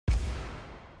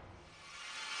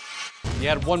You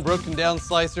had one broken down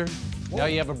slicer, now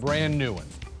you have a brand new one.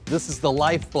 This is the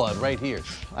lifeblood right here.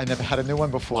 I never had a new one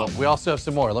before. We also have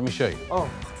some more, let me show you. Oh,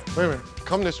 wait a minute,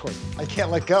 come this way. I can't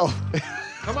let go.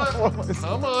 Come on,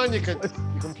 come on, you can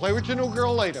play with your new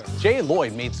girl later. Jay and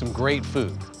Lloyd made some great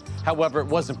food. However, it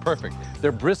wasn't perfect.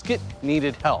 Their brisket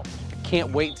needed help.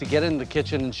 Can't wait to get in the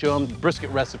kitchen and show them the brisket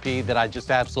recipe that I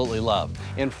just absolutely love.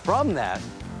 And from that,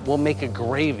 we'll make a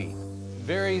gravy.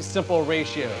 Very simple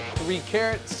ratio. 3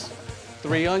 carrots,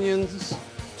 3 onions,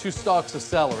 2 stalks of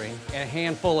celery, and a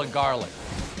handful of garlic.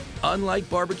 Unlike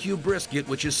barbecue brisket,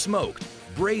 which is smoked,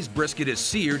 braised brisket is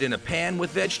seared in a pan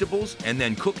with vegetables and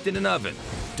then cooked in an oven.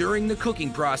 During the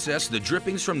cooking process, the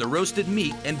drippings from the roasted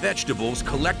meat and vegetables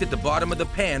collect at the bottom of the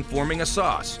pan, forming a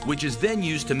sauce, which is then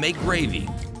used to make gravy.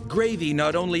 Gravy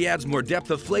not only adds more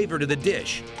depth of flavor to the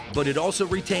dish, but it also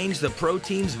retains the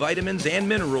proteins, vitamins, and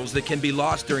minerals that can be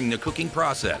lost during the cooking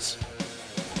process.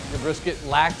 Your brisket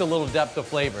lacked a little depth of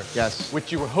flavor. Yes. Which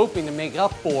you were hoping to make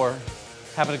up for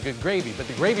having a good gravy, but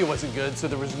the gravy wasn't good, so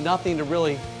there was nothing to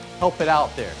really help it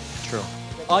out there. True.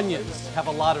 Onions have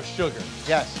a lot of sugar.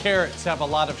 Yes. Carrots have a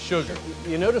lot of sugar.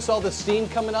 You notice all the steam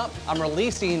coming up? I'm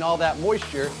releasing all that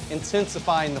moisture,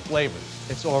 intensifying the flavors.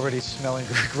 It's already smelling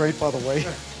great, by the way.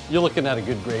 You're looking at a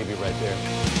good gravy right there.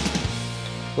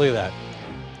 Look at that.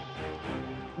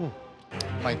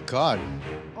 My God.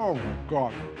 Oh my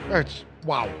God, that's,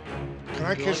 wow. Can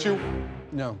I kiss you?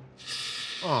 No.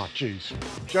 Oh, jeez.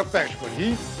 Chef Besh, what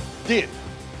he did,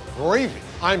 gravy,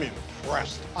 I'm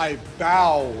impressed. I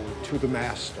bow to the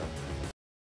master.